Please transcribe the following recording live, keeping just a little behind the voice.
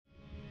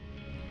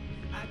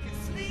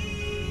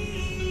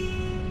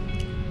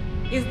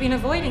You've been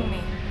avoiding me.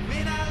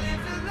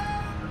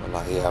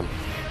 Well,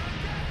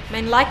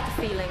 Men like the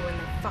feeling when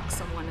they fuck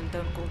someone and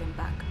don't call them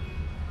back.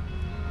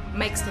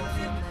 Makes them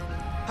feel manly.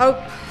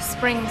 Hope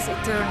springs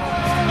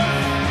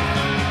eternal.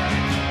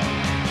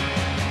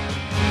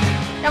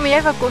 Ja, maar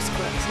jy wou kos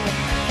kook, so.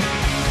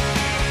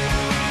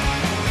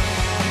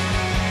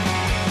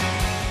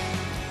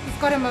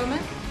 You've got a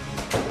moment?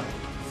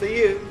 For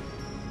you?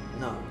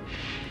 No.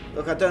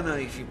 Look, I don't know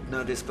if you've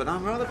noticed, but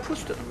I'm rather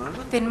pushed at the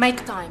moment. Then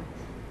make time.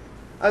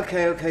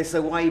 Okay,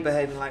 so why are you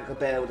behaving like a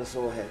bear with a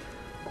sore head?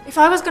 If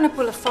I was going to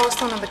pull a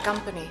fast one on the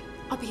company,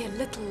 I'll be a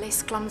little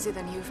less clumsy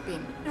than you've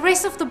been. The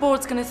rest of the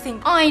board's going to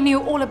think I knew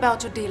all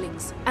about your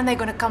dealings, and they're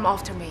going to come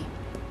after me.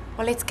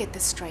 Well, let's get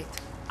this straight.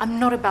 I'm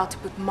not about to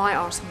put my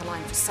arse on the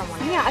line for someone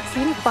else. Ja, ek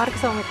sien die park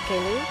saam met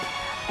Kelly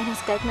en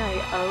ons kyk na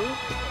die ou.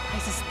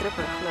 Hy's 'n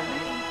stripper glo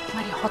my,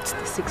 maar die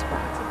hotste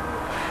six-pack.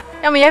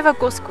 Ja, maar jy wou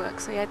kos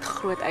kook, so jy het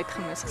groot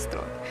uitgemis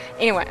gisteraand.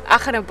 Anyway,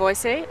 ek gaan nou baie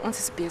sê, ons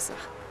is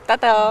besig.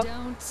 Tata.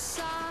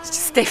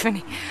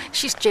 Stephanie,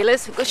 she's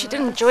jealous because she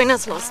didn't join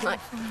us last night.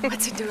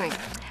 What's he doing?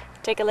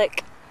 Take a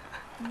look.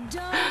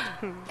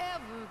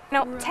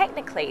 Now,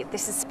 technically,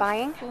 this is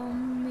spying.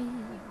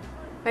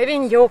 Maybe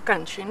in your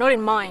country, not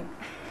in mine.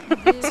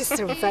 This is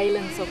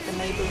surveillance of the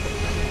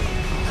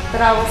neighborhood.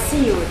 But I will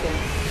see you again.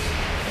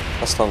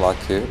 that's not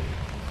like you.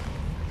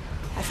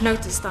 I've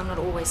noticed I'm not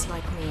always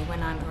like me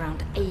when I'm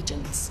around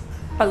agents,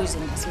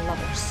 posing as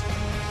lovers.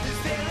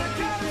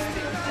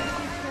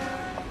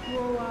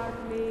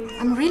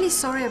 I'm really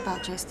sorry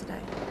about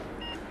yesterday.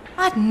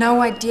 I had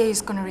no idea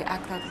he's going to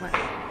react that way.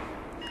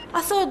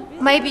 I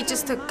thought maybe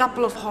just a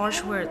couple of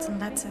harsh words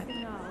and that's it.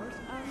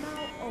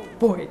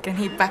 Boy, can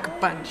he pack a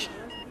punch.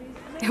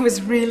 It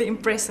was really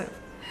impressive.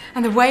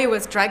 And the way he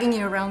was dragging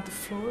you around the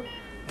floor,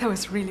 that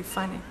was really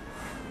funny.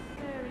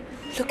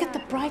 Look at the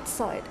bright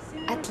side.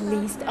 At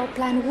least our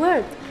plan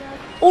worked.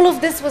 All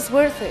of this was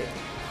worth it.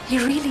 He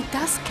really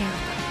does care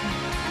about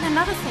me. And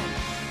another thing,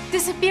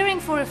 disappearing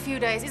for a few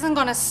days isn't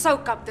gonna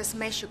soak up this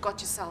mess you got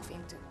yourself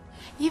into.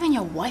 Even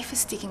your wife is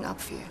sticking up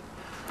for you.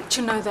 Did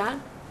you know that?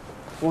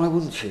 Why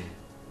wouldn't she?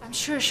 I'm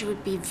sure she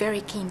would be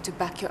very keen to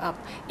back you up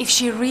if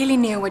she really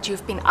knew what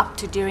you've been up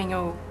to during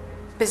your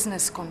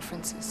business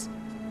conferences.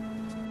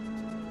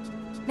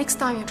 Next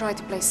time you try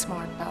to play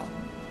smart, pal,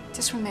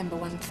 just remember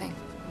one thing.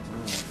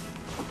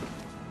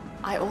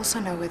 I also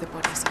know where the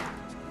bodies are.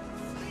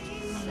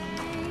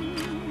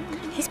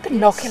 These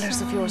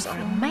binoculars of yours are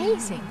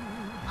amazing.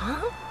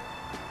 Huh?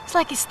 It's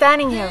like he's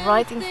standing here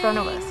right in front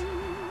of us.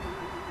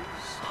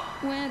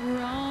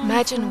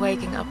 Imagine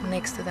waking up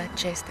next to that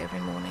chest every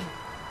morning.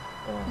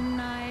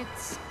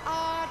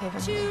 Oh,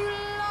 heavenly.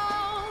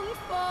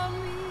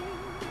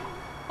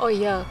 Oh,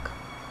 yuck.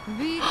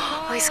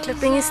 Oh, he's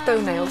clipping his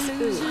toenails.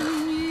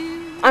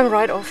 Ooh. I'm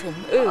right off him.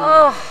 Ooh.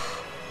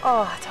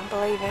 Oh, I don't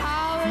believe it.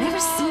 I've never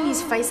seen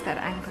his face that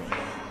angry.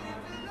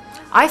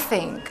 I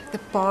think the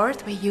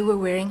part where you were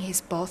wearing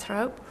his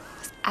bathrobe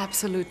was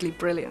absolutely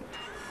brilliant.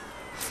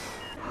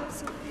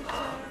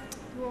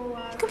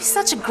 You can be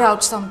such a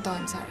grouch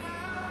sometimes, Harry.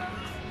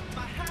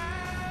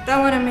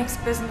 Don't want to mix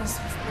business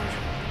with pleasure.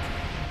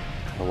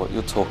 I know what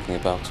you're talking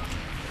about.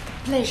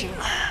 Pleasure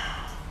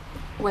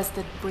was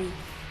that brief,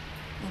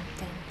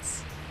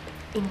 intense,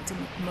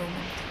 intimate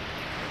moment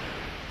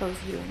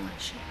both you and I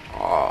shared.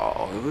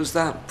 Oh, it was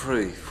that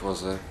brief,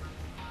 was it?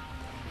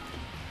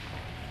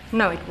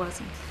 No, it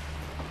wasn't.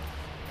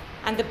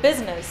 And the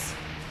business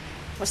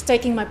was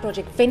taking my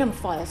Project Venom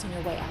files on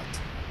your way out.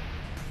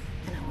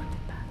 And I want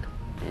it back.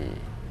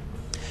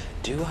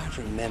 Do I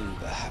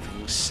remember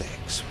having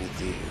sex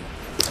with you?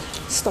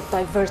 Stop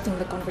diverting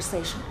the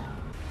conversation.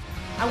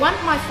 I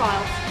want my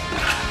files,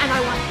 and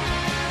I want